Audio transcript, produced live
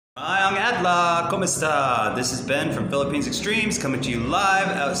Ang Adla, ¿Cómo está? This is Ben from Philippines Extremes coming to you live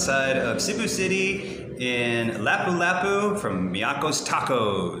outside of Cebu City in Lapu-Lapu from Miyako's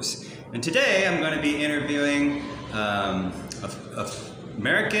Tacos. And today I'm going to be interviewing a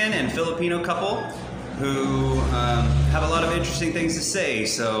American and Filipino couple who have a lot of interesting things to say.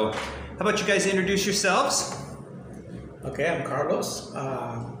 So how about you guys introduce yourselves? Okay, I'm Carlos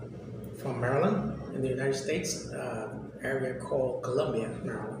from Maryland in the United States, area called Columbia,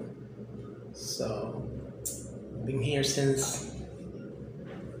 Maryland. So, been here since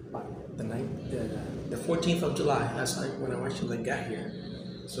the 14th of July. That's when I actually got here.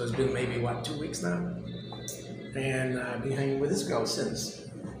 So it's been maybe 2 weeks now, and I've been hanging with this girl since.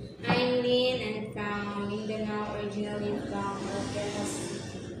 I'm Lyn and from Mindanao, originally from Orquedas.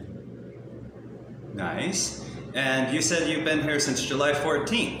 Nice. And you said you've been here since July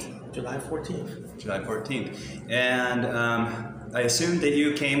 14th. July 14th. July 14th. And I assume that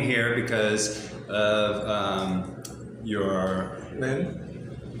you came here because of your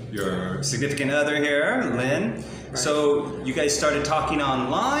significant other here, Lyn. Right. So you guys started talking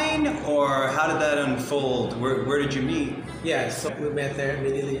online, or how did that unfold? Where did you meet? Yeah, so we met there,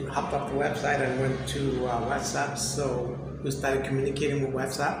 immediately hopped off the website and went to WhatsApp. So we started communicating with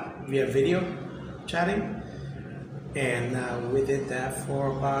WhatsApp via video chatting. And we did that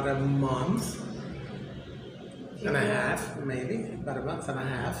for about a month and a half, maybe, about a month and a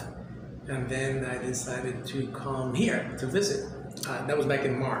half. And then I decided to come here to visit. That was back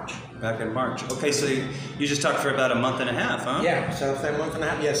in March. Back in March. Okay, so you just talked for about a month and a half, huh? Yeah, so after a month and a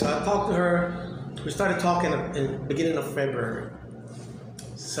half, yeah. So I talked to her. We started talking in the beginning of February.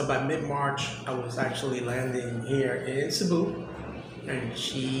 So by mid-March, I was actually landing here in Cebu. And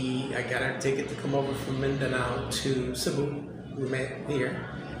I got her ticket to come over from Mindanao to Cebu. We met here.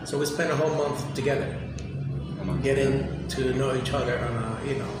 So we spent a whole month together, getting to know each other on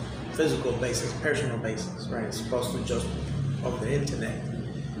a physical basis, personal basis, right? As opposed to just over the internet.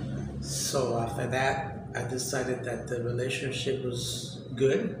 So after that, I decided that the relationship was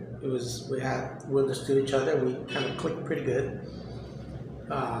good. We understood each other. We kind of clicked pretty good.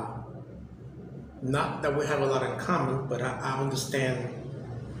 Not that we have a lot in common, but I understand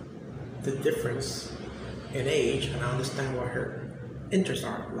the difference in age, and I understand what her interests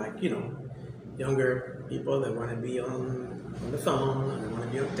are. Like, younger people that want to be on the phone, and they want to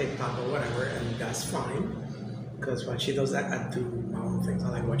be on TikTok or whatever, and that's fine. Because when she does that, I do my own things. I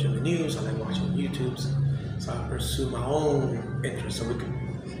like watching the news, I like watching YouTubes, so I pursue my own interests. So we can,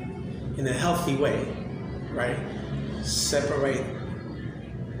 in a healthy way, right, separate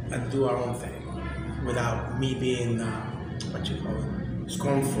and do our own thing, without me being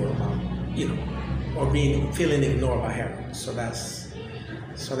scornful about or feeling ignored by her. So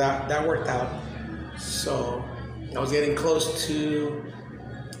that worked out. So I was getting close to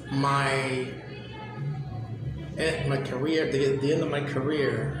my career, the end of my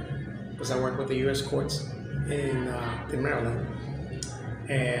career, because I worked with the U.S. courts in Maryland,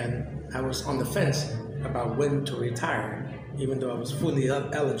 and I was on the fence about when to retire, even though I was fully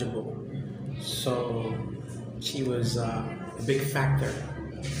eligible. So she was a big factor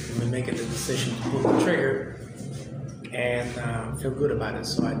in making the decision to pull the trigger and feel good about it,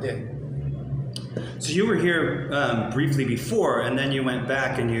 so I did. So you were here briefly before, and then you went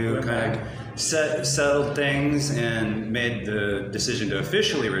back and you kind of settled things and made the decision to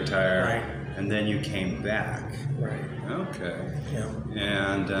officially retire, right. And then you came back. Right. Okay. Yeah.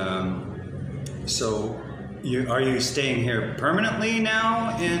 And so are you staying here permanently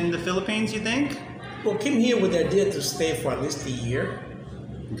now in the Philippines, you think? Well, came here with the idea to stay for at least a year.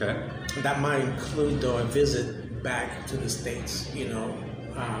 Okay. That might include, though, a visit back to the States,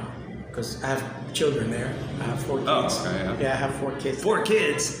 because I have children there. I have 4 kids. Oh, okay, yeah. Yeah, I have 4 kids. 4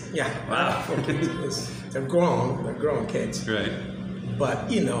 kids? Yeah. Wow. I have 4 kids. They're grown kids. Right. But,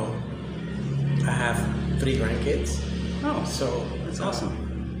 I have 3 grandkids. Oh, so that's awesome.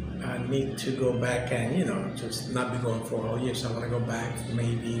 I need to go back and, just not be going for a whole year. So I want to go back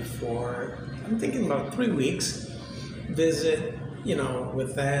maybe I'm thinking about 3 weeks, visit,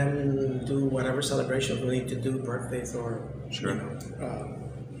 with them, do whatever celebrations we need to do, birthdays or, sure.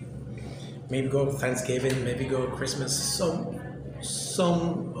 Maybe go Thanksgiving, maybe go Christmas,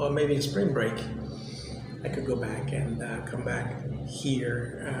 some, or maybe in spring break, I could go back and come back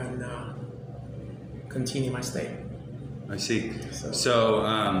here and continue my stay. I see. So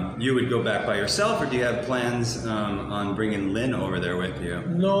you would go back by yourself, or do you have plans on bringing Lyn over there with you?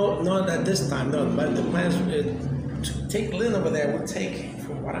 No, not at this time. No, but the plans to take Lyn over there would take,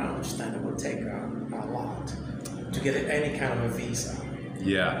 from what I understand, it would take a lot to get any kind of a visa.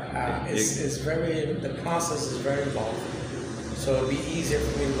 Yeah. The process is very involved. So it'd be easier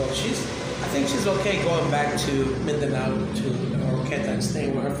for me to go. I think she's okay going back to Mindanao to Oroqueta and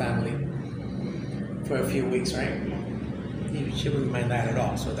staying with her family for a few weeks, right? She wouldn't mind that at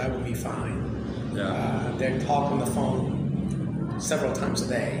all, so that would be fine. Yeah. They talk on the phone several times a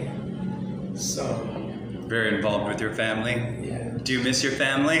day, so. Very involved with your family? Yeah. Do you miss your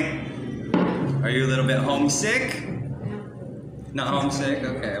family? Are you a little bit homesick? Not homesick?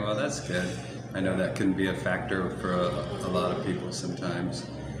 Okay, well that's good. I know that can be a factor for a lot of people sometimes.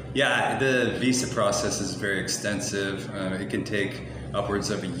 Yeah, the visa process is very extensive. It can take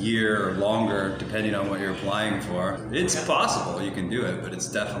upwards of a year or longer depending on what you're applying for. It's possible you can do it, but it's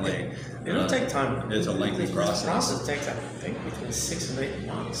definitely... It'll take time. It's a lengthy process. The process takes, I think, between 6 and 8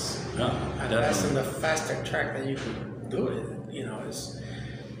 months. Yeah, and that's in the faster track that you can do it. You know,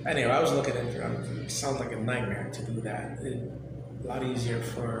 anyway, I was looking into it. It sounds like a nightmare to do that. A lot easier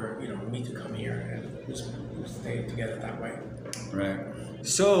for me to come here and just stay together that way. Right.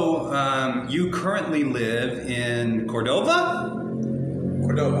 So you currently live in Cordova,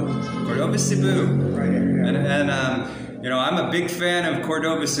 Cebu. Right here. Yeah. And I'm a big fan of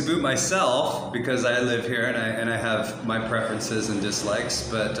Cordova, Cebu myself because I live here and I have my preferences and dislikes.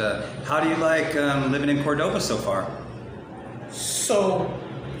 But how do you like living in Cordova so far? So,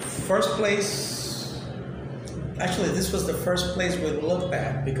 first place. Actually, this was the first place we looked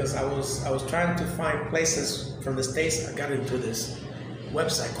at because I was trying to find places from the States. I got into this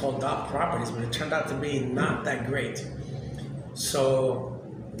website called Dot Properties, but it turned out to be not that great. So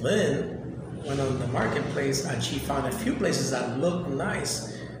Lynn went on the marketplace and she found a few places that looked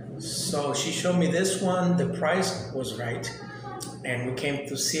nice. So she showed me this one. The price was right, and we came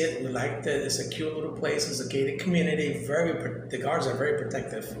to see it. We liked it. It's a cute little place. It's a gated community. The guards are very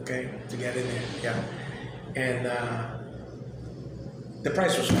protective. Okay, to get in there. Yeah. And the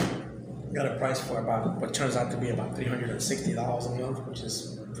price was right. Got a price for about what turns out to be about $360 a month, which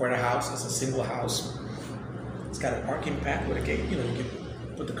is for the house. It's a single house. It's got a parking pad with a gate. You can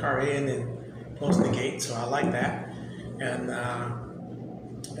put the car in and close the gate. So I like that. And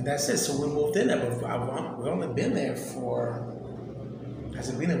that's it. So we moved in there, but we've only been there for. Has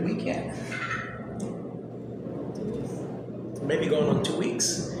it been a week yet? Maybe going on 2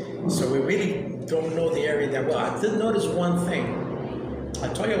 weeks. So we really don't know the area that well. I did notice one thing. I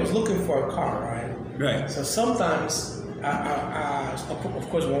told you I was looking for a car, right? Right. So sometimes, of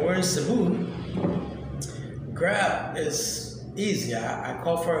course, when we're in Cebu, Grab is easy. I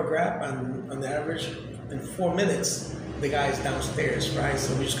call for a Grab, and on the average, in 4 minutes, the guy's downstairs, right?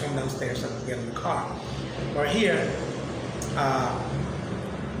 So we just come downstairs and get in the car. Or here,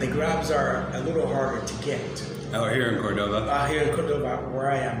 the Grabs are a little harder to get. Oh, here in Cordova? Here in Cordova, where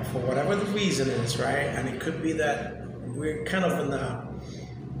I am, for whatever the reason is, right? And it could be that we're kind of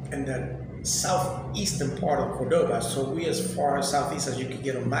in the southeastern part of Cordova, so we as far as southeast as you can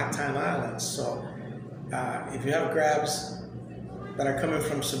get on Mactan Island. So if you have Grabs that are coming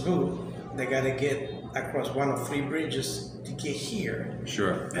from Cebu, they got to get across one of 3 bridges to get here.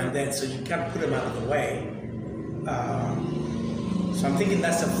 Sure. And then, so you kind of put them out of the way. So I'm thinking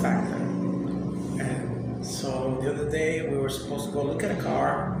that's a factor. And so the other day we were supposed to go look at a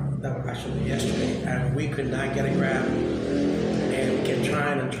car, that was actually yesterday, and we could not get a Grab. And we kept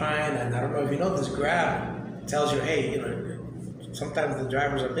trying, and I don't know if you know, this Grab tells you, hey, sometimes the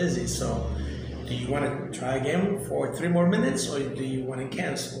drivers are busy, so do you want to try again for 3 more minutes, or do you want to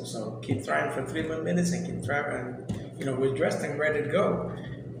cancel? So keep trying for 3 more minutes and keep trying, and we're dressed and ready to go.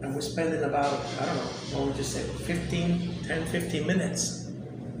 And we're spending about, I don't know, what would you say, 10-15 minutes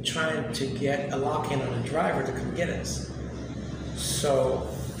trying to get a lock-in on a driver to come get us. So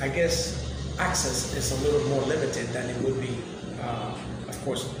I guess access is a little more limited than it would be, of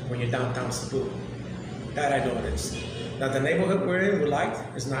course, when you're downtown Cebu. That I noticed. Now the neighborhood we're in, we liked.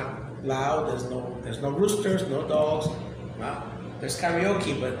 It's not loud. There's no roosters, no dogs. Well, there's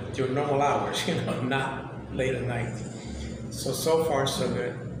karaoke, but during normal hours, not late at night. So far so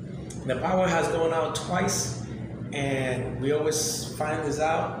good. The power has gone out twice, and we always find this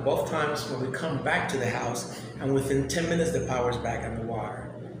out both times when we come back to the house, and within 10 minutes the power's back on the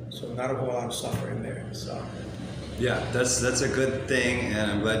water. So not a whole lot of suffering there. So. Yeah, that's a good thing,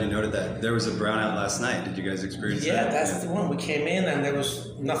 and I'm glad you noted that. There was a brownout last night. Did you guys experience that? Yeah, that's the one. We came in and there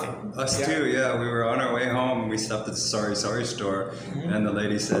was nothing. Us too, yeah. We were on our way home and we stopped at the Sorry store, and the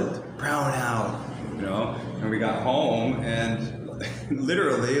lady said, brownout, and we got home and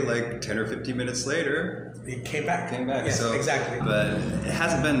literally like 10 or 15 minutes later, it came back. Yes, so, exactly. But it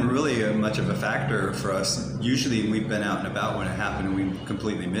hasn't been really much of a factor for us. Usually we've been out and about when it happened and we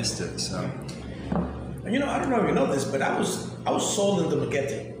completely missed it, so. I don't know if you know this, but I was sold into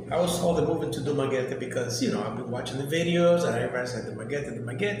Maguete. I was told to move into Dumaguete because, I've been watching the videos and everybody said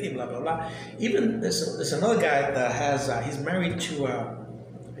Dumaguete, blah, blah, blah. Even there's another guy that has, he's married to a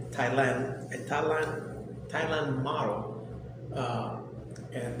Thailand model.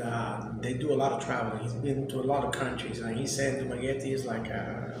 And they do a lot of traveling. He's been to a lot of countries. And he said Dumaguete is like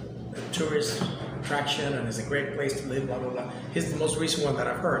a tourist attraction and it's a great place to live, blah, blah, blah. He's the most recent one that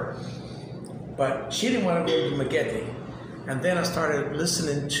I've heard. But she didn't want to go to Dumaguete. And then I started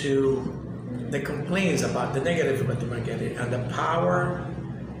listening to the complaints about the negative about Dumaguete and the power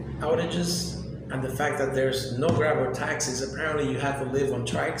outages and the fact that there's no Grab or taxis. Apparently you have to live on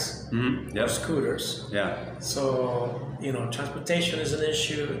trikes or scooters. Yeah. So, transportation is an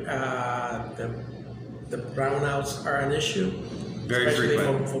issue. The brownouts are an issue. Very especially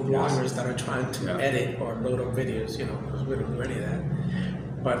frequent. for bloggers that are trying to edit or load up videos, because we don't do any of that.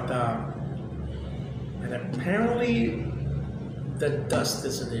 But, and apparently the dust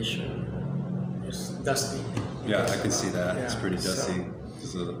is an issue. It's dusty. Yeah, I can see that. Yeah, it's pretty dusty.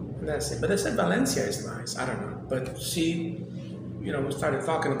 That's it. But they said Valencia is nice. I don't know. But she, we started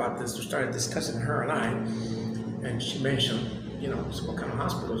talking about this. We started discussing, her and I, and she mentioned, so what kind of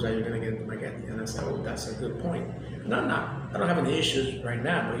hospitals are you going to get in Dumaguete? And I said, oh, that's a good point. And I don't have any issues right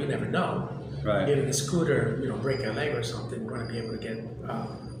now, but you never know. Right. Getting a scooter, break a leg or something, we're going to be able to get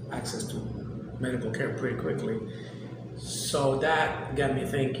access to medical care pretty quickly. So that got me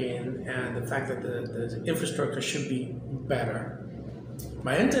thinking, and the fact that the infrastructure should be better.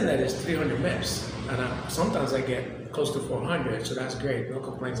 My internet is 300 Mbps, and sometimes I get close to 400, so that's great. No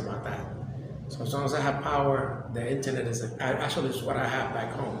complaints about that. So as long as I have power, the internet is actually it's what I have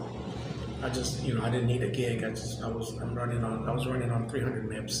back home. I just, I didn't need a gig. I was running on 300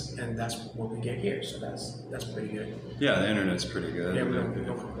 Mbps, and that's what we get here. So that's pretty good. Yeah, the internet's pretty good. Yeah,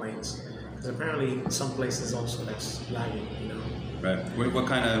 no complaints. Because apparently some places also that's lagging, Right. What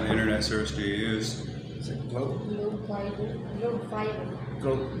kind of internet service do you use? Is it Globe? Globe fiber. Globe fiber.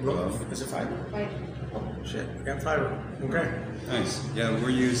 Globe. Is it fiber? Fiber. Oh shit, I got fiber. Okay. Nice. Yeah,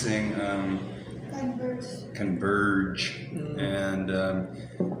 we're using Converge, and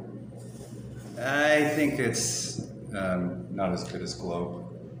I think it's not as good as Globe.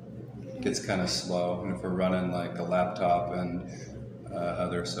 It gets kind of slow, and if we're running like a laptop and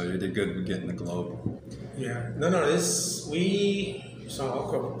so you did good with getting the Globe. Yeah. No. So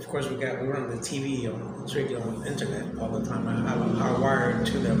of course we run the TV strictly on internet all the time. I have a hardwired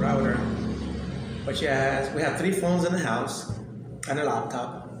to the router. But yeah, we have 3 phones in the house and a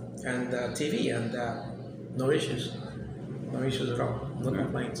laptop and TV, and no issues. No issues at all. No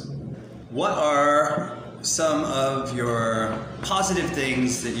complaints. What are some of your positive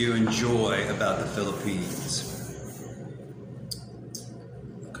things that you enjoy about the Philippines?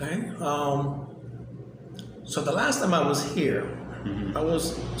 Okay. So the last time I was here, I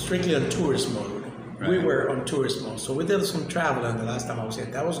was strictly on tourist mode. Right. We were on tourist mode. So we did some traveling the last time I was here.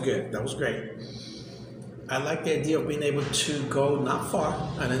 That was good. That was great. I like the idea of being able to go not far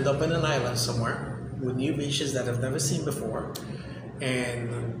and end up in an island somewhere with new beaches that I've never seen before, and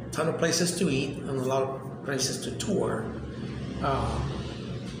a ton of places to eat and a lot of places to tour.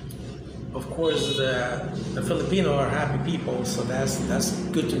 Of course, the Filipino are happy people, so that's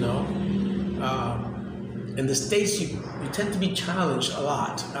good to know. In the States, you tend to be challenged a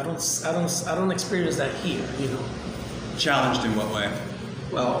lot. I don't experience that here. Challenged in what way?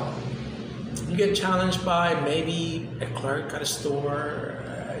 Well, you get challenged by maybe a clerk at a store.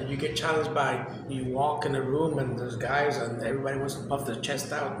 You get challenged by you walk in a room and there's guys and everybody wants to puff their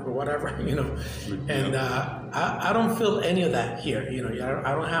chest out or whatever, And I don't feel any of that here.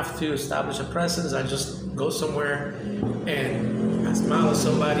 I don't have to establish a presence. I just go somewhere and I smile at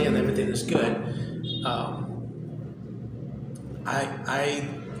somebody and everything is good. I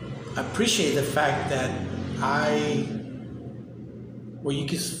appreciate the fact that you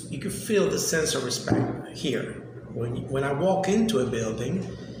can feel the sense of respect here. When I walk into a building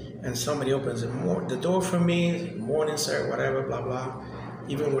and somebody opens the door for me, morning sir, whatever, blah blah.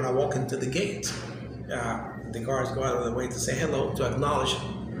 Even when I walk into the gate, the guards go out of the way to say hello, to acknowledge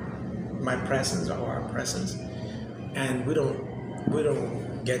my presence or our presence, and we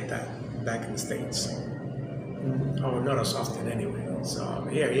don't get that back in the States, or not as often anyway. So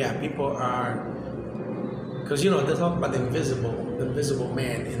here, people are, because they talk about the invisible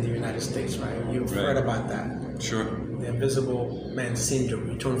man in the United States, right? You've heard about that. Sure. The invisible man syndrome.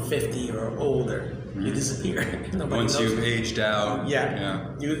 You turn 50 or older, you disappear. Once you've aged out.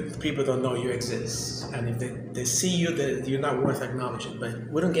 Yeah. People don't know you exist, and if they see you, you're not worth acknowledging. But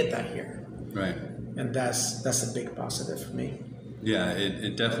we don't get that here. Right. And that's a big positive for me. Yeah,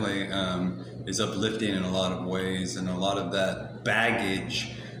 it definitely is uplifting in a lot of ways, and a lot of that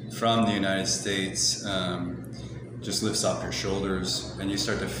baggage from the United States just lifts off your shoulders, and you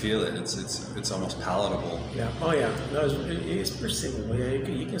start to feel it. It's almost palatable. Yeah. Oh yeah. No, it's perceivable. Yeah,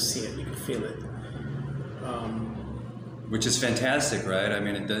 you can see it. You can feel it. Which is fantastic, right? I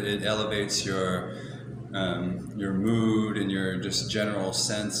mean, it elevates your mood and your just general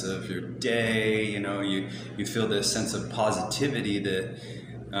sense of your day. You know, you feel this sense of positivity that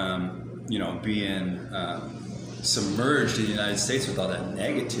you know, being submerged in the United States with all that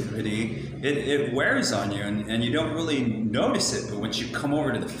negativity, it wears on you, and you don't really notice it. But once you come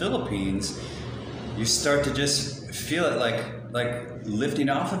over to the Philippines, you start to just feel it like lifting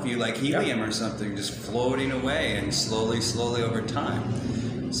off of you, like helium or something, just floating away, and slowly over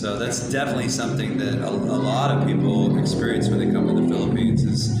time. So that's definitely something that a lot of people experience when they come to the Philippines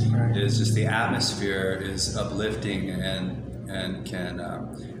is just the atmosphere is uplifting and can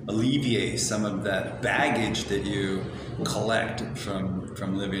alleviate some of that baggage that you collect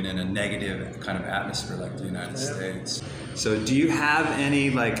from living in a negative kind of atmosphere like the United States. So do you have any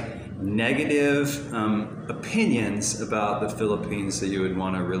negative opinions about the Philippines that you would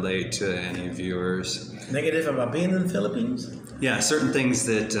want to relate to any viewers? Negative about being in the Philippines? Yeah, certain things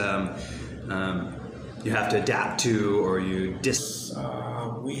that you have to adapt to, or you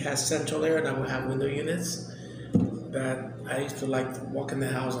we had central air that would have window units that I used to like to walk in the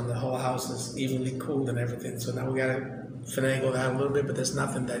house, and the whole house is evenly cooled and everything. So now we gotta finagle that a little bit, but there's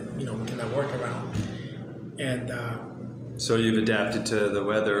nothing that we cannot work around. And so you've adapted to the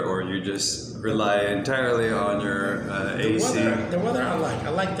weather, or you just rely entirely on your AC? The weather I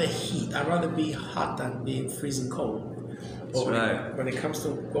like the heat. I'd rather be hot than being freezing cold. That's right. When it comes to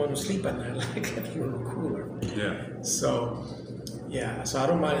going to sleep at night, I like it a little cooler. Yeah. So, yeah. So I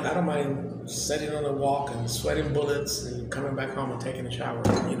don't mind sitting on a walk and sweating bullets and coming back home and taking a shower.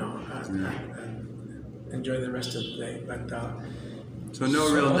 And enjoy the rest of the day. But so no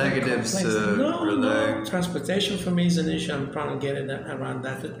real negatives to relay. No. Transportation for me is an issue. I'm trying to get it around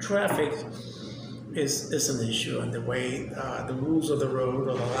that. The traffic is an issue, and the way the rules of the road,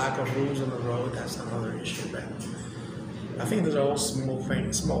 or the lack of rules on the road, that's another issue. But I think those are all small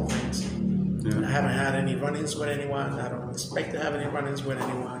things. Yeah. I haven't had any run-ins with anyone. I don't expect to have any run-ins with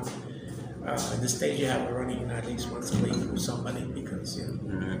anyone. At this stage, you have a run-in at least once a week with somebody, because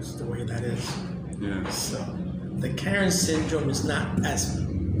it's the way that is. Yeah. So the Karen syndrome is not as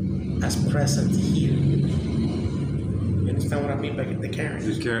present here. You understand what I mean by the Karen?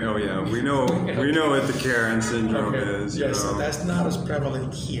 The Karen, oh yeah, we know what the Karen syndrome is. Yes, so that's not as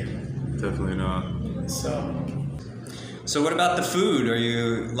prevalent here. Definitely not. So what about the food? Are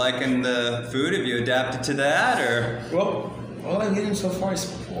you liking the food? Have you adapted to that, or? Well, all I'm getting so far is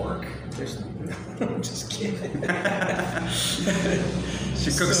pork. I'm just kidding.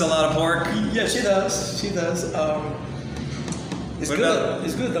 She cooks a lot of pork? Yeah, she does. It's good.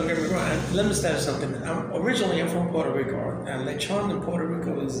 It's good, don't get me wrong. And let me tell you something. Originally, I'm from Puerto Rico, and lechon in Puerto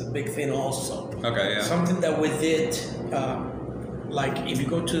Rico is a big thing also. Okay, yeah. Something that we did, like if you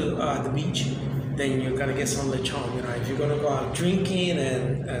go to the beach, then you're gonna get some lechon. If you're gonna go out drinking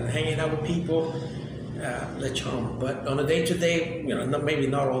and hanging out with people, lechon. But on a day-to-day, maybe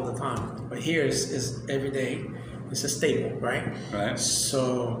not all the time. But here is every day. It's a staple, right? Right.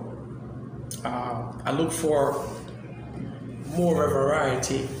 So I look for more of a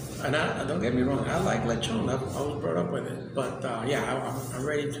variety. And I don't get me wrong, I like lechon. I was brought up with it. But I'm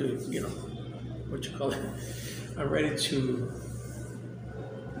ready to, I'm ready to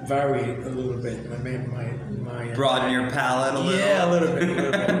vary it a little bit. My broaden your palate a little. Yeah, a little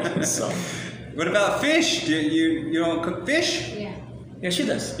bit. So, what about fish? Do you don't cook fish? Yeah. Yeah, she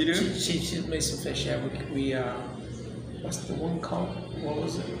does. You do? She made some fish. Yeah, we what's the one called? What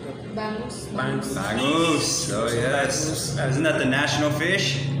was it? Bangus. Bangus. Oh yes. Isn't that the national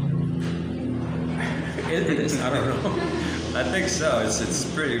fish? It is. I don't know. I think so. It's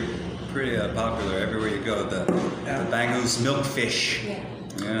pretty popular everywhere you go. The bangus milkfish. Yeah.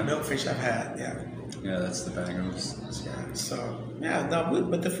 Yeah. Milkfish I've had. Yeah. Yeah, that's the bangus. Yeah. So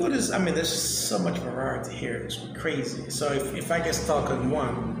but the food is. There's so much variety here. It's crazy. So if I get stuck on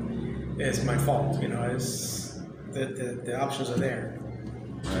one, it's my fault. It's the options are there.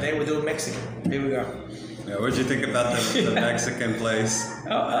 Right. Today we do Mexican. Here we go. Yeah, what did you think about the Mexican place?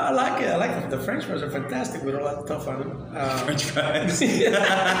 I like it. I like it. The French fries are fantastic with all that stuff on them. French fries?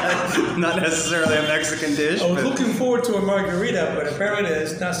 Not necessarily a Mexican dish. I was looking forward to a margarita, but apparently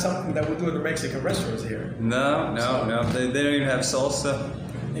it's not something that we do in the Mexican restaurants here. No. They don't even have salsa.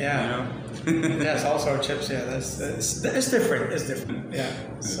 Yeah. Yeah, salsa or chips. Yeah, it's different. It's different. Yeah.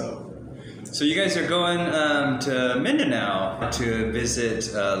 So So you guys are going to Mindanao to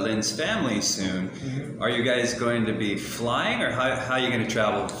visit Lyn's family soon. Are you guys going to be flying, or how are you going to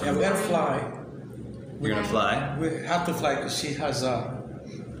travel? Yeah, we gotta fly. You're going to fly? We have to fly because she has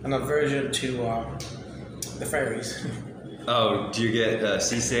an aversion to the ferries. Oh, do you get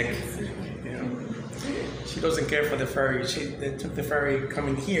seasick? Yeah. She doesn't care for the ferry. They took the ferry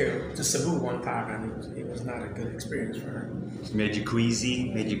coming here to Cebu one time, and it was not a good experience for her. Made you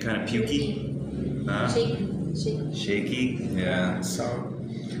queasy? Made you kind of pukey? Shaky? Yeah. So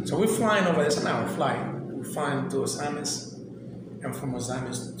we're flying over. It's an hour flight. We're flying to Osamis, and from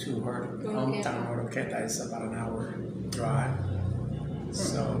Osamis to her hometown, Oroqueta, it's about an hour drive.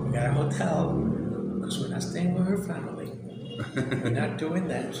 So we got a hotel because we're not staying with her family. We're not doing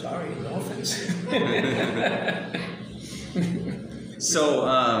that. Sorry, no offense. So,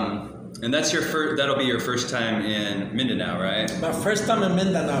 and that's your first. That'll be your first time in Mindanao, right? My first time in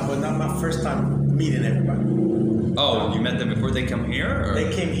Mindanao, but not my first time meeting everybody. Oh, you met them before they come here? Or? They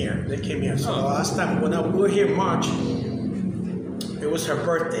came here. So the last time when we were here in March, it was her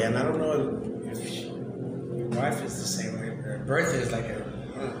birthday, and I don't know if your wife is the same way. Her birthday is like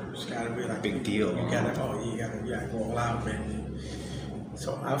it's gotta be like big deal. You gotta go all out, man.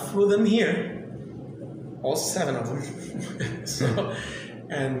 So I flew them here, all 7 of them. So,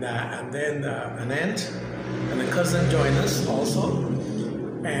 and then an aunt and a cousin joined us also,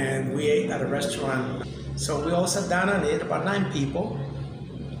 and we ate at a restaurant. So we all sat down and ate, about 9 people.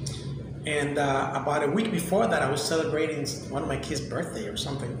 And about a week before that, I was celebrating one of my kids' birthday or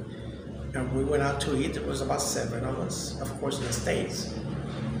something, and we went out to eat. It was about 7 of us, of course, in the States.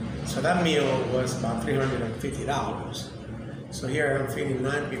 So that meal was about $350. So here I'm feeding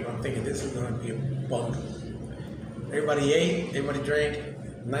 9 people. I'm thinking this is going to be a bump. Everybody ate, everybody drank.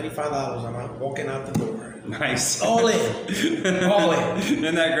 $95. I'm walking out the door. Nice. All in. All in.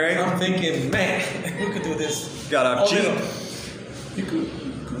 Isn't that great? I'm thinking, man, we could do this. Got off cheap.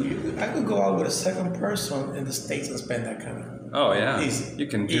 I could go out with a second person in the States and spend that kind of. Oh yeah. Easy. You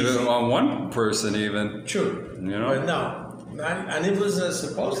can do it on one person even. True. You know. But no. And it was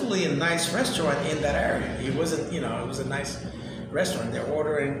supposedly a nice restaurant in that area. It wasn't, it was a nice restaurant. They're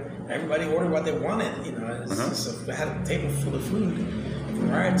ordering, everybody ordered what they wanted, So they had a table full of food, a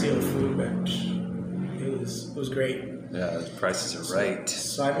variety of food, but it was great. Yeah, the prices are right.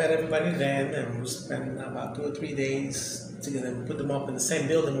 So I met everybody then, and we spent about 2 or 3 days together. We put them up in the same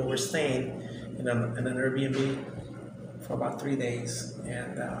building where we're staying, in an Airbnb for about 3 days,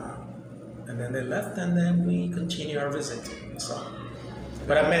 and then they left, and then we continue our visit. So,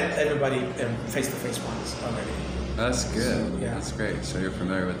 but I met everybody face to face once already. That's good. So, yeah, that's great. So you're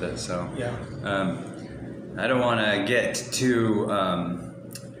familiar with it. So yeah. I don't want to get too,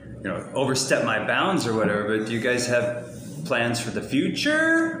 overstep my bounds or whatever. But do you guys have plans for the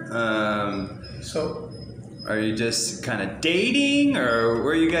future? So, are you just kind of dating, or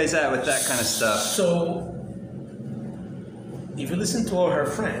where are you guys at with that kind of stuff? So, if you listen to all her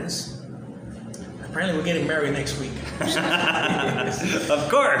friends, apparently we're getting married next week. Of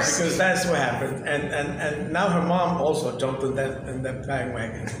course. Because that's what happened. And now her mom also jumped in that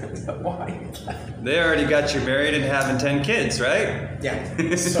bandwagon. Why? They already got you married and having 10 kids, right?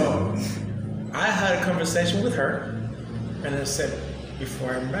 Yeah. So I had a conversation with her, and I said,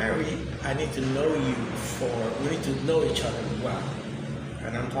 before I marry, I need to know you we need to know each other well.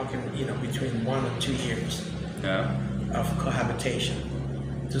 And I'm talking, between 1 or 2 years of cohabitation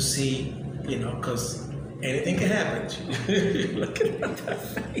to see, because anything can happen. Look at that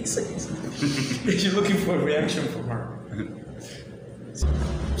face. You're looking for a reaction from her.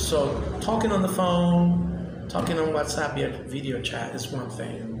 So talking on the phone, talking on WhatsApp, video chat is one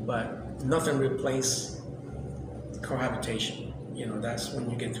thing, but nothing replaces cohabitation. That's when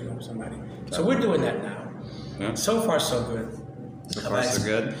you get to know somebody. So we're doing that now. Yeah. So far, so good. So far, so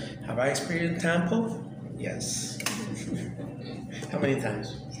good. Have I experienced Tampo? Yes. How many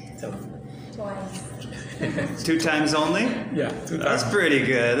times? Tell me. Twice. 2 times only? Yeah, 2 times. That's pretty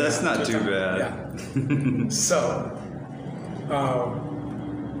good. That's not too bad. Yeah. So,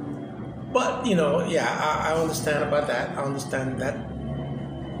 but I understand about that. I understand that.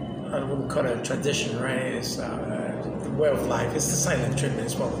 I wouldn't call it a tradition, right? It's the way of life. It's the silent treatment,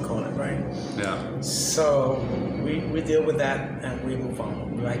 is what we call it, right? Yeah. So we deal with that and we move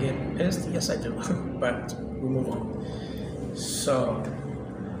on. Do I get pissed? Yes, I do. But we move on. So,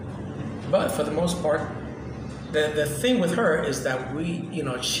 but for the most part, the thing with her is that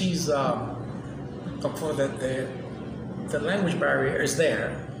she's for the language barrier is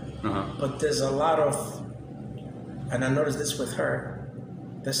there, but there's a lot of, and I noticed this with her,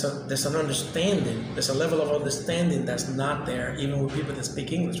 there's an understanding, there's a level of understanding that's not there even with people that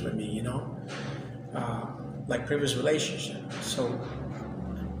speak English with me, you know, like previous relationship. So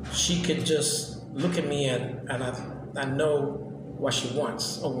she could just look at me and I know what she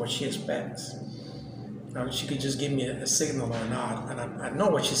wants or what she expects. She could just give me a signal or a nod, and I know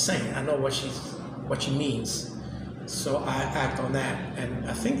what she's saying. I know what she means. So I act on that, and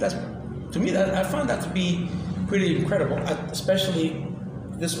I think that's, to me, that I found that to be pretty incredible. Especially,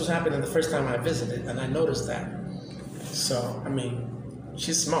 this was happening the first time I visited, and I noticed that. So I mean,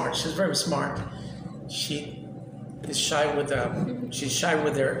 she's smart. She's very smart. She is shy with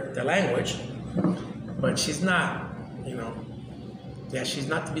their language, but she's not, you know. Yeah, she's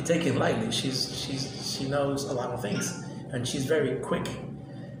not to be taken lightly. She knows a lot of things, and she's very quick.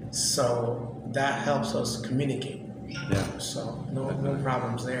 So that helps us communicate. Yeah. So no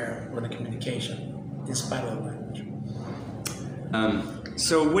problems there with the communication, in spite of the language.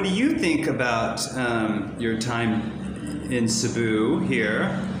 So what do you think about your time in Cebu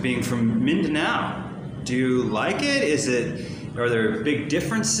here, being from Mindanao? Do you like it? Are there big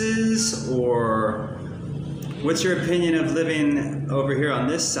differences, or what's your opinion of living over here on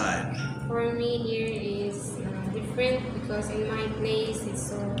this side? For me, here is different because in my place it's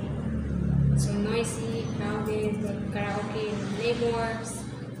so noisy, crowded, like karaoke and neighbors.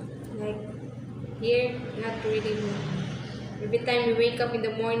 Like here, not really. Every time you wake up in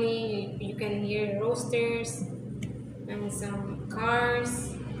the morning, you can hear roasters and some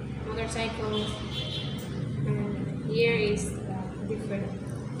cars, motorcycles. And here is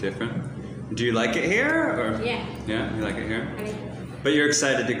different. Different? Do you like it here? Or? Yeah. Yeah, you like it here? I like it. But you're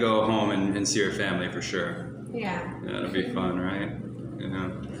excited to go home and see your family for sure. Yeah. Yeah, it'll be fun, right? You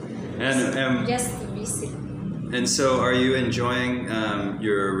know. And just to visit. And so, are you enjoying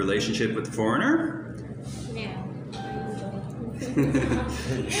your relationship with the foreigner? Yeah, I enjoy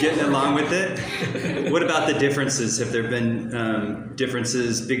it. Getting along with it? What about the differences? Have there been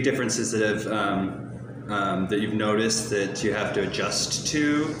differences, big differences that have that you've noticed that you have to adjust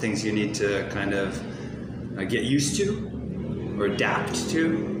to? Things you need to kind of get used to or adapt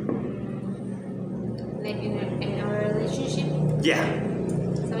to? Like in our relationship? Yeah.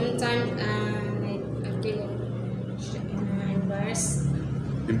 Sometimes I feel embarrassed.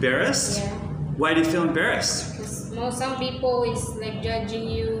 Embarrassed? Yeah. Why do you feel embarrassed? Because some people is like judging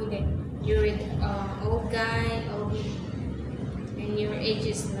you that you're an old guy, and your age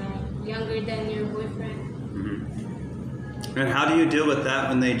is like younger than your boyfriend. Mm-hmm. And how do you deal with that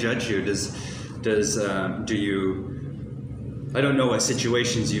when they judge you? Do you? I don't know what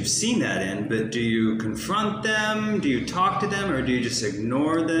situations you've seen that in, but do you confront them? Do you talk to them, or do you just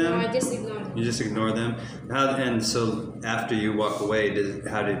ignore them? No, I just ignore them. You just ignore them. And so after you walk away, does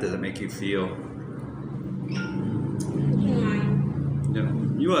it make you feel?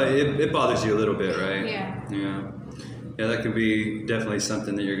 Yeah, it bothers you a little bit, right? Yeah. Yeah. Yeah, that could be definitely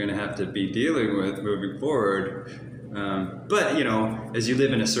something that you're going to have to be dealing with moving forward. But you know, as you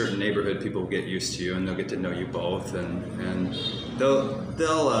live in a certain neighborhood, people get used to you, and they'll get to know you both, and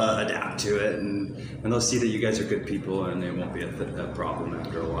they'll adapt to it, and they'll see that you guys are good people, and it won't be a problem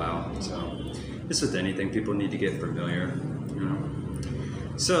after a while. So, just with anything, people need to get familiar, you know.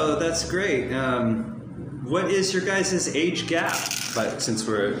 So that's great. What is your guys' age gap? But since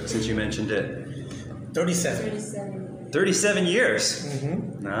you mentioned it, 37. 37 years.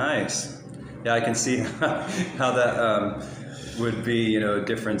 Mm-hmm. Nice. Yeah, I can see how that would be, you know, a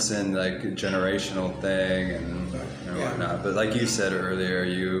difference in like a generational thing and whatnot. But like you said earlier,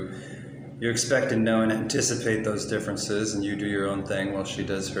 you expect and know and anticipate those differences, and you do your own thing while she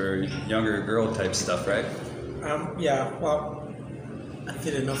does her younger girl type stuff, right? Yeah. Well, I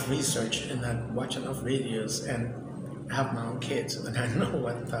did enough research and I watch enough videos, and I have my own kids, and I know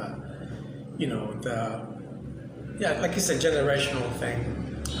what like you said, generational thing.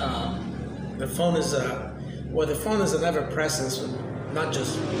 The phone is an ever presence, not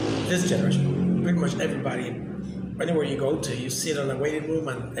just this generation. Pretty much everybody, anywhere you go to, you sit in a waiting room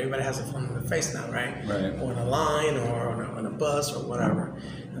and everybody has a phone in their face now, right? Right. Or on a line, or on a bus, or whatever,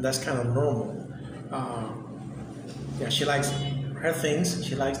 and that's kind of normal. She likes her things.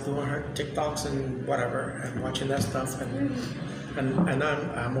 She likes doing her TikToks and whatever, and watching that stuff, and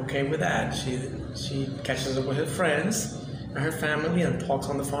I'm okay with that. She catches up with her friends and her family and talks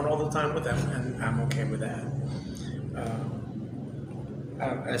on the phone all the time with them, and I'm okay with that.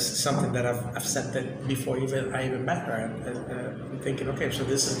 It's something that I've accepted before I even met her. I'm thinking, okay, so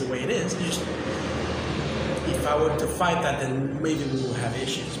this is the way it is. If I were to fight that, then maybe we will have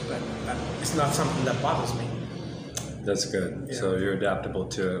issues, but it's not something that bothers me. That's good. Yeah. So you're adaptable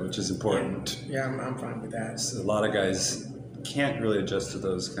to it, which is important. Yeah, I'm fine with that. So a lot of guys can't really adjust to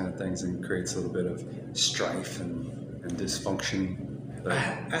those kind of things and creates a little bit of strife and dysfunction. But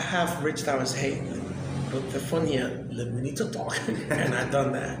I have reached out and said, hey, but the phone here, we need to talk, and I've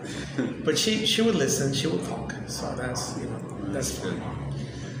done that. But she would listen, she would talk. So that's, you know, that's fun.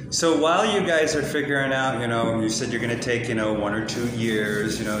 So while you guys are figuring out, you know, you said you're going to take, you know, 1 or 2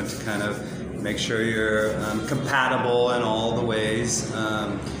 years, you know, to kind of make sure you're compatible in all the ways.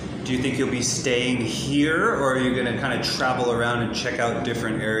 Do you think you'll be staying here, or are you going to kind of travel around and check out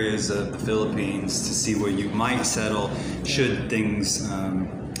different areas of the Philippines to see where you might settle should things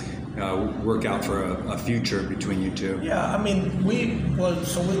work out for a future between you two? Yeah, I mean,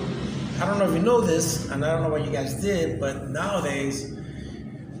 I don't know if you know this, and I don't know what you guys did, but nowadays,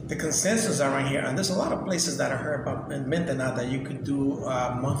 the consensus around here, and there's a lot of places that I heard about in Mindanao that you could do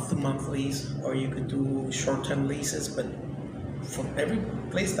month-to-month lease, or you could do short-term leases, but from every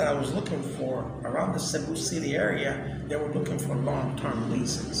place that I was looking for around the Cebu City area, they were looking for long-term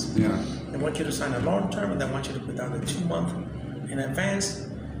leases. Yeah. They want you to sign a long-term, and they want you to put down a 2-month in advance,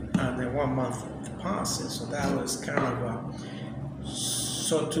 and then 1 month deposit. So that was kind of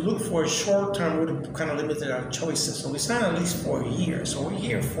so to look for a short-term would have kind of limited our choices. So we signed a lease for a year. So we're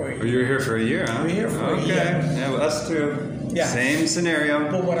here for a year. Oh, you're here for a year, huh? We're here for a year. Yeah, well, us too. Yeah. Same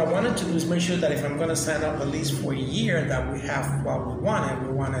scenario. But what I wanted to do is make sure that if I'm going to sign up a lease for a year, that we have what we wanted.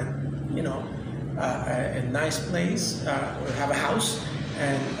 We wanted, you know, a nice place. We have a house,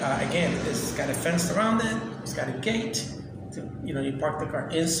 and again, it's got a fence around it. It's got a gate. You know, you park the car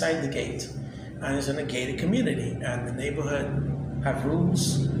inside the gate, and it's in a gated community. And the neighborhood have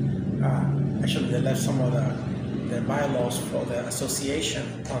rules. Actually, they left some of the bylaws for the association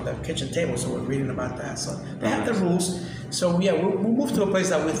on the kitchen table, so we're reading about that. So they have the rules. So yeah, we'll move to a place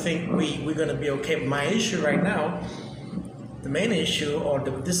that we think we're going to be okay. My issue right now, the main issue or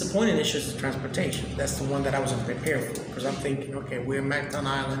the disappointing issue is the transportation. That's the one that I wasn't prepared for, because I'm thinking, okay, we're in Mactan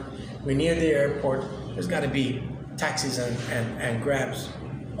Island, we're near the airport. There's got to be taxis and grabs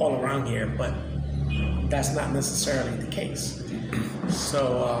all around here, but that's not necessarily the case.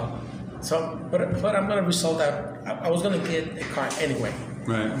 So, but I'm going to resolve that. I was going to get a car anyway.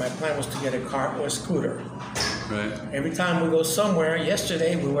 Right. My plan was to get a car or a scooter. Right. Every time we go somewhere,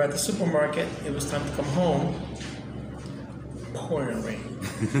 yesterday we were at the supermarket, it was time to come home, pouring rain.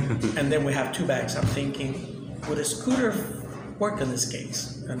 And then we have 2 bags. I'm thinking, would a scooter work in this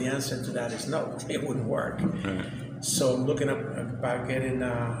case? And the answer to that is no, it wouldn't work. Right. So I'm looking up about getting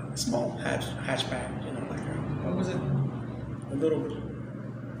a small hatchback, you know, like what was it? A little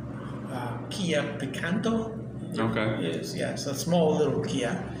Kia Picanto. Okay. Yes, yeah, so a small little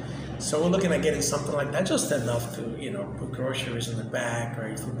Kia. So we're looking at getting something like that, just enough to, you know, put groceries in the back, or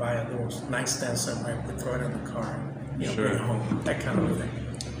if you buy a little nightstand somewhere, you could throw it in the car, you know, bring it home, that kind of thing.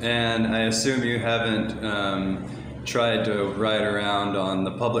 And I assume you haven't tried to ride around on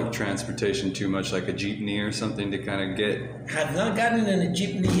the public transportation too much, like a jeepney or something, to kind of get... Have not gotten in a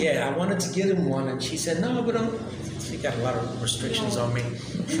jeepney yet. I wanted to get in one, and she said, no, but she got a lot of restrictions on me.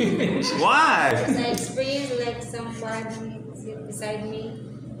 Why? Because I experienced like somebody sit beside me,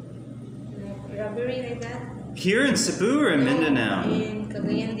 like robbery like that. Here in Cebu or in Mindanao? In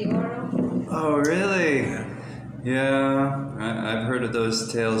Cagayan de Oro. Oh, really? Yeah, I've heard of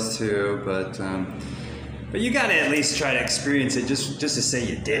those tales too, but you got to at least try to experience it just to say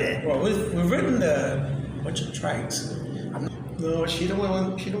you did it. Well, we've written a bunch of tracks. No, she don't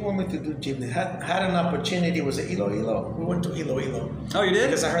want me to do jeepney. Had an opportunity. Was it Iloilo? We went to Iloilo. Oh, you did?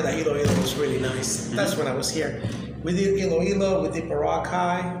 Because I heard that Iloilo was really nice. Mm-hmm. That's when I was here. We did Iloilo. We did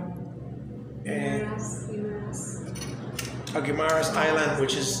Boracay, and Guimaras Island,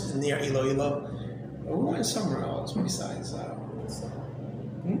 which is near Iloilo. We went somewhere else besides. Iloilo,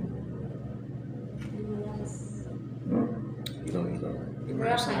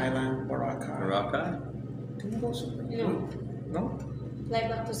 Guimaras Island, Boracay. Boracay? Did we go somewhere? No. No? Fly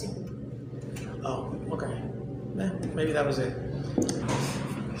back to Cebu. Oh, okay. Yeah, maybe that was it.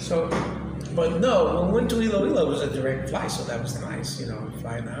 So, but no, when we went to Iloilo, it was a direct flight, so that was nice. You know,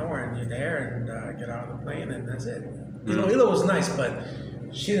 fly an hour and you're there, and get out of the plane, and that's it. Iloilo was nice, but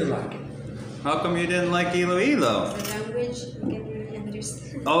she didn't like it. How come you didn't like Iloilo? The language, I can't really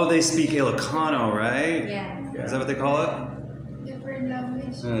understand. Oh, they speak Ilocano, right? Yeah. Is that what they call it? Different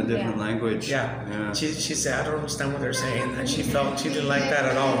language. Different language. Yeah. She said, I don't understand what they're saying, and she felt she didn't like that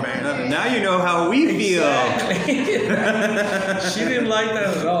at all, man. Now you know how we feel. Exactly. She didn't like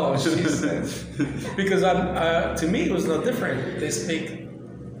that at all. She said, because to me it was no different. They speak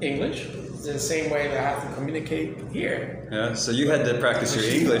English the same way that I have to communicate here. Yeah. So you had to practice your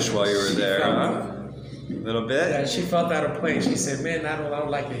English while you were there, huh? A little bit. Yeah, she felt out of place. She said, "Man, I don't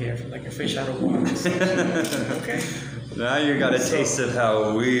like it here. Like a fish out of water." So, okay. Now you got a taste of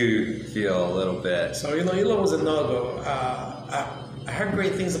how we feel a little bit. So Hilo was a no-go. I heard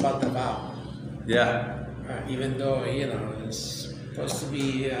great things about Davao. Yeah. Even though it's supposed to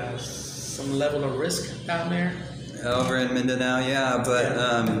be some level of risk down there. Over in Mindanao, yeah,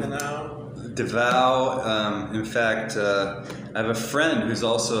 but Mindanao. Davao, in fact, I have a friend who's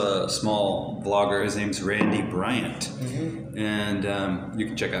also a small vlogger. His name's Randy Bryant. And you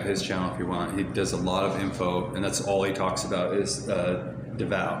can check out his channel if you want. He does a lot of info, and that's all he talks about is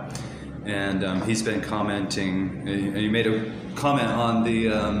Davao. And he's been commenting, and he made a comment on the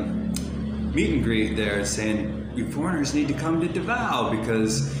meet and greet there saying, you foreigners need to come to Davao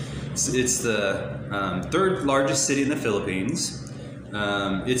because it's the third largest city in the Philippines.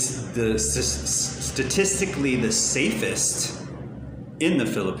 It's statistically the safest in the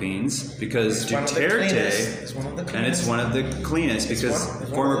Philippines because Duterte, and it's one of the cleanest because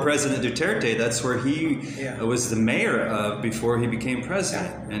former President Duterte, that's where he was the mayor of before he became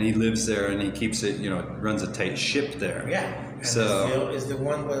president, and he lives there and he keeps it, runs a tight ship there. Yeah, and so is the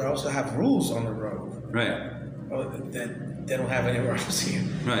one where they also have rules on the road. Right. That they don't have anywhere else here.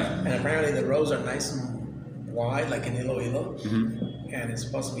 Right. And apparently the roads are nice and wide, like in Iloilo, and it's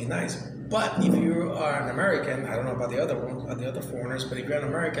supposed to be nice. But if you are an American, I don't know about the other ones, the other foreigners, but if you're an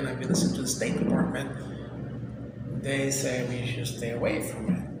American and you listen to the State Department, they say we should stay away from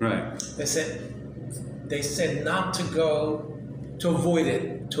it. Right. They said not to go, to avoid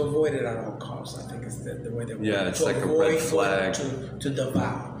it at all costs. I think it's the way they Yeah, it's like a red flag. To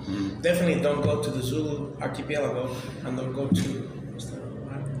Davao. Definitely don't go to the Zulu archipelago and don't go to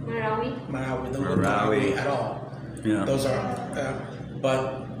Marawi. Don't go to Marawi at all. Yeah. Those are,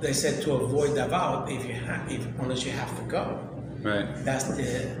 but they said to avoid Davao unless you have to go. Right. That's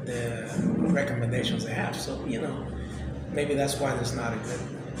the recommendations they have. So maybe that's why there's not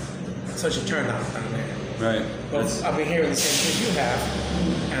such a turnout down there. Right. But I've been hearing the same thing you have,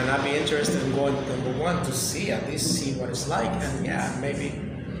 and I'd be interested in going number one to see, at least see what it's like, and maybe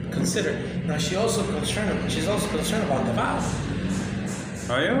consider. Now she's also concerned about Davao.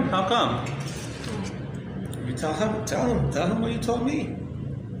 Are you? How come? You tell him what you told me.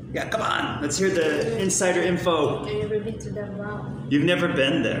 Yeah, come on. Let's hear the insider info. I've never been to Davao. You've never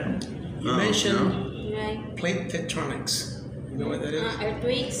been there. You mentioned Right. plate tectonics. You know what that is?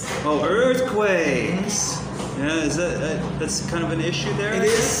 Earthquakes. Oh, earthquakes. Yeah, is that's kind of an issue there? It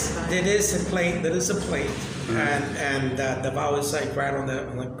is. It is a plate. That is a plate, and Davao is like right on the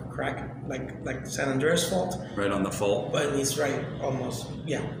crack, like San Andreas Fault. Right on the fault. But it's right almost.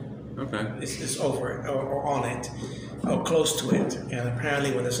 Yeah. Okay. It's over it or on it or close to it, and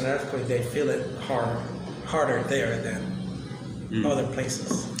apparently when there's an earthquake, they feel it harder there than other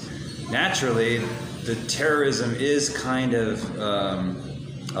places. Naturally, the terrorism is kind of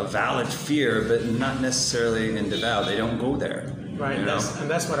a valid fear, but not necessarily in Davao. They don't go there. Right, and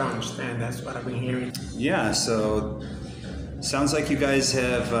that's what I understand. That's what I've been hearing. Yeah, so sounds like you guys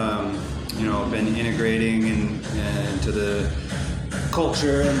have been integrating into the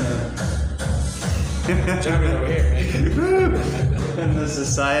culture and Jumping over here. and the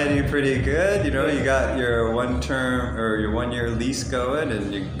society pretty good. You got your 1 year lease going,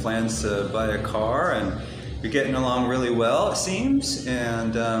 and your plans to buy a car, and you're getting along really well, it seems.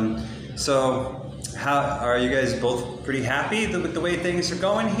 And so, how are you guys both pretty happy with the way things are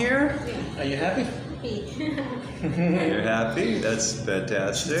going here? Are you happy? You're happy? That's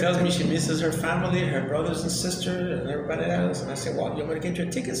fantastic. She tells me she misses her family, her brothers and sisters, and everybody else. And I said, "Well, you want to get your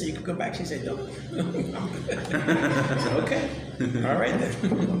ticket so you can go back?" She said, "No." I said, "Okay, all right then."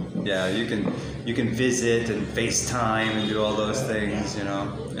 Yeah, you can visit and FaceTime and do all those things,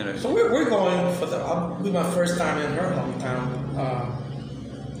 So we're going for I'll be my first time in her hometown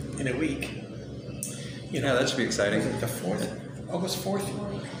in a week. Yeah, that should be exciting. The 4th, August 4th.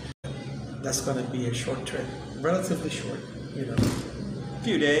 That's going to be a short trip, relatively short, A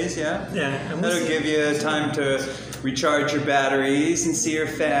few days, yeah. Yeah, and that'll give you time to recharge your batteries and see your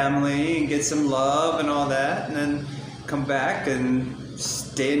family and get some love and all that, and then come back and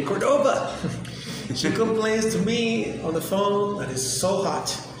stay in Cordova. She complains to me on the phone that it's so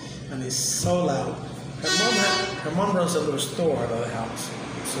hot and it's so loud. Her mom runs a little store out of the house,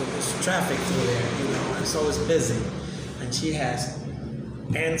 so there's traffic through there, and so it's busy, and she has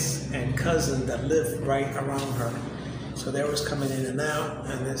aunts and cousins that live right around her, so they was coming in and out,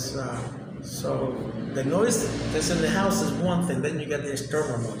 and this so the noise that's in the house is one thing. Then you get the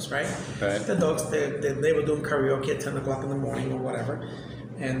external noise, right? Right. The dogs, they were doing karaoke at 10 o'clock in the morning or whatever,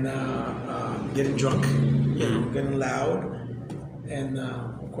 and getting drunk, getting loud, and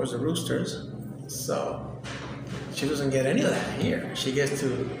of course the roosters. So She doesn't get any of that here. She gets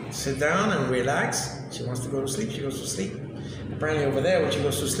to sit down and relax. She wants to go to sleep, she goes to sleep. Apparently over there, when she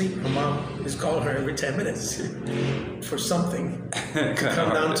goes to sleep, her mom is calling her every 10 minutes for something. To come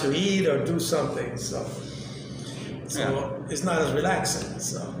down to eat or do something. So it's not as relaxing.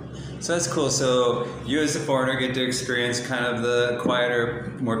 So that's cool. So you as a foreigner get to experience kind of the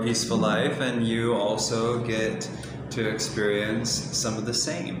quieter, more peaceful life, and you also get to experience some of the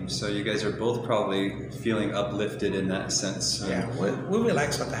same. So you guys are both probably feeling uplifted in that sense. Yeah, we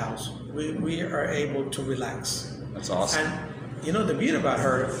relax at the house. We are able to relax. That's awesome. And you know, the beauty about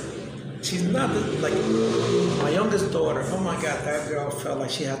her, she's not like my youngest daughter. Oh my God, that girl felt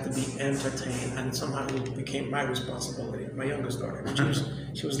like she had to be entertained, and somehow it became my responsibility. My youngest daughter,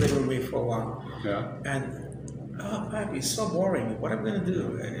 she was living with me for a while. Yeah. And oh, Papi, it's so boring. What am I gonna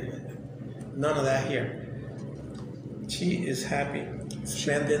do? None of that here. She is happy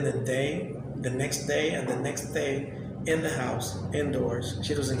spending the next day, and the next day in the house, indoors.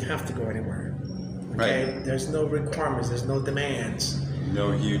 She doesn't have to go anywhere. Okay? Right. There's no requirements. There's no demands.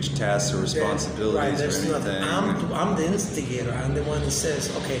 No huge tasks or responsibilities. Right. There's or anything. nothing. I'm the instigator. I'm the one that says,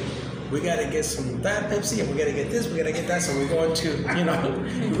 okay, we got to get some that Pepsi, and we got to get this, we got to get that. So we're going to, we're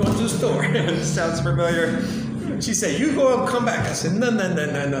going to the store. Sounds familiar. She said, you go and come back. I said, no.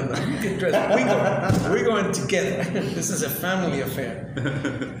 You get dressed. We're going together. This is a family affair.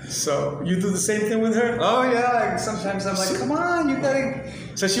 So you do the same thing with her? Oh yeah. Sometimes I'm like, come on, you gotta.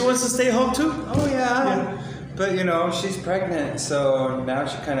 So she wants to stay home too? Oh yeah. But she's pregnant, so now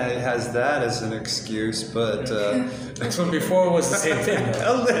she kind of has that as an excuse. But this one before was the same thing.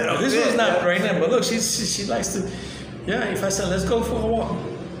 A little This bit, one's not pregnant, but look, she likes to. Yeah, if I said let's go for a walk.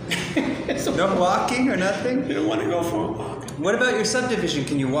 No walking or nothing? You don't want to go for a walk. What about your subdivision?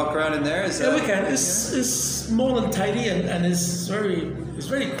 Can you walk around in there? Yeah, we can. It's small and tidy, and it's very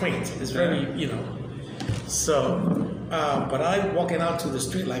quaint. It's very So, but I walking out to the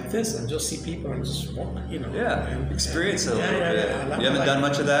street like this and just see people and just walk. Yeah, and, experience it a little bit. Yeah, You haven't done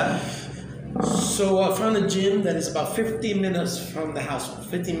much of that? So I found a gym that is about 15 minutes from the house.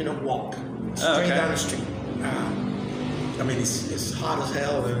 15-minute walk straight down the street. I mean, it's hot as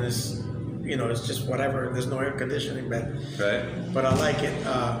hell, and it's just whatever. There's no air conditioning, but I like it.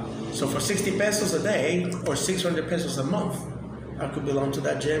 So for 60 pesos a day or 600 pesos a month, I could belong to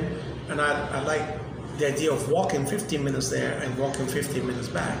that gym, and I like the idea of walking 15 minutes there and walking 15 minutes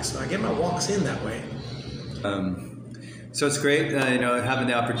back. So I get my walks in that way. So it's great, having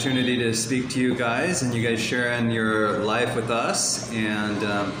the opportunity to speak to you guys, and you guys sharing your life with us,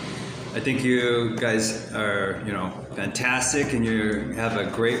 and. I think you guys are, fantastic, and you have a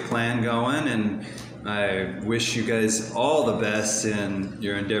great plan going, and I wish you guys all the best in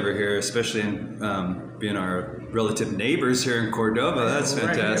your endeavor here, especially in being our relative neighbors here in Cordova. That's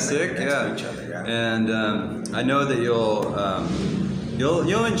fantastic. Yeah. And I know that you'll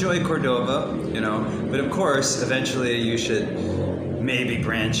enjoy Cordova, but of course, eventually you should maybe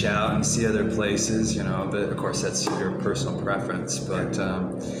branch out and see other places, but of course that's your personal preference. But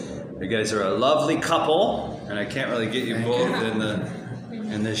you guys are a lovely couple, and I can't really get you both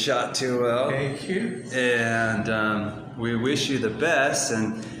in the shot too well. Thank you. And we wish you the best,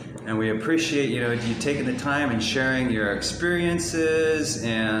 and we appreciate you taking the time and sharing your experiences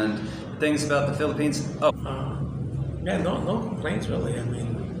and things about the Philippines. No complaints really. I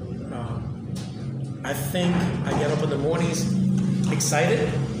mean, I think I get up in the mornings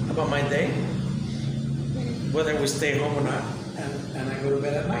excited about my day, whether we stay home or not. And I go to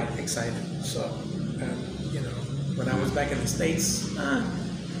bed at night excited. So, when I was back in the States,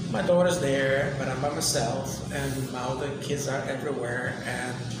 my daughter's there, but I'm by myself, and my other kids are everywhere,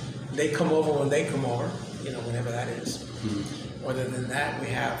 and they come over when they come over, whenever that is. Mm-hmm. Other than that, we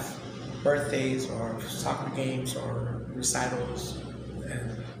have birthdays or soccer games or recitals,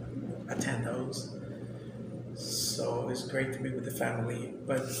 and attend those. So it's great to be with the family,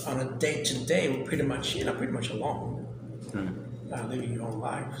 but on a day-to-day, we're pretty much alone. Mm-hmm. Living your own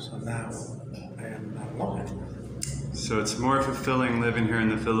life, so now I am not alone. So it's more fulfilling living here in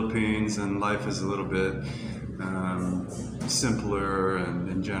the Philippines, and life is a little bit simpler, and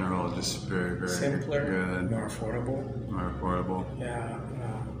in general just very, very simpler, good. More affordable. Yeah.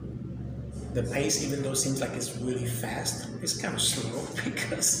 The pace, even though it seems like it's really fast, it's kind of slow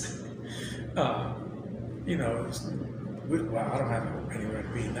because, I don't have anywhere to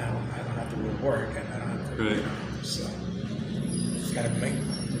be now. I don't have to go to work, and I don't have to, right. So just gotta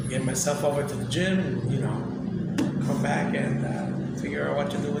get myself over to the gym, come back and figure out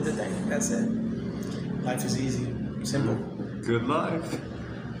what to do with the day. That's it. Life is easy, simple. Good life.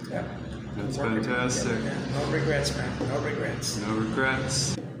 Yeah. That's fantastic. Yeah. No regrets, man. No regrets. No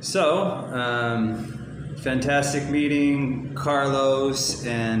regrets. So, fantastic meeting Carlos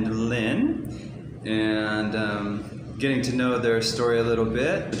and Lyn, and getting to know their story a little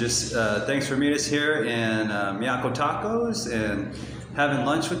bit. Just thanks for meeting us here in Miyako Tacos and having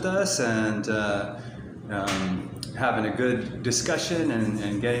lunch with us, and having a good discussion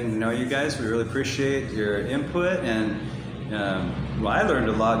and getting to know you guys. We really appreciate your input, and well, I learned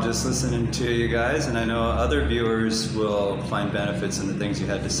a lot just listening to you guys, and I know other viewers will find benefits in the things you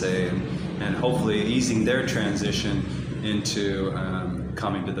had to say, and hopefully easing their transition into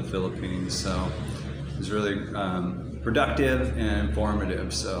coming to the Philippines. So it was really productive and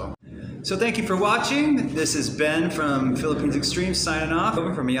informative. So thank you for watching. This is Ben from Philippines Extreme signing off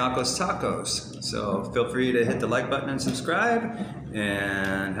over from Miyako's Tacos. So feel free to hit the like button and subscribe,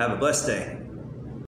 and have a blessed day.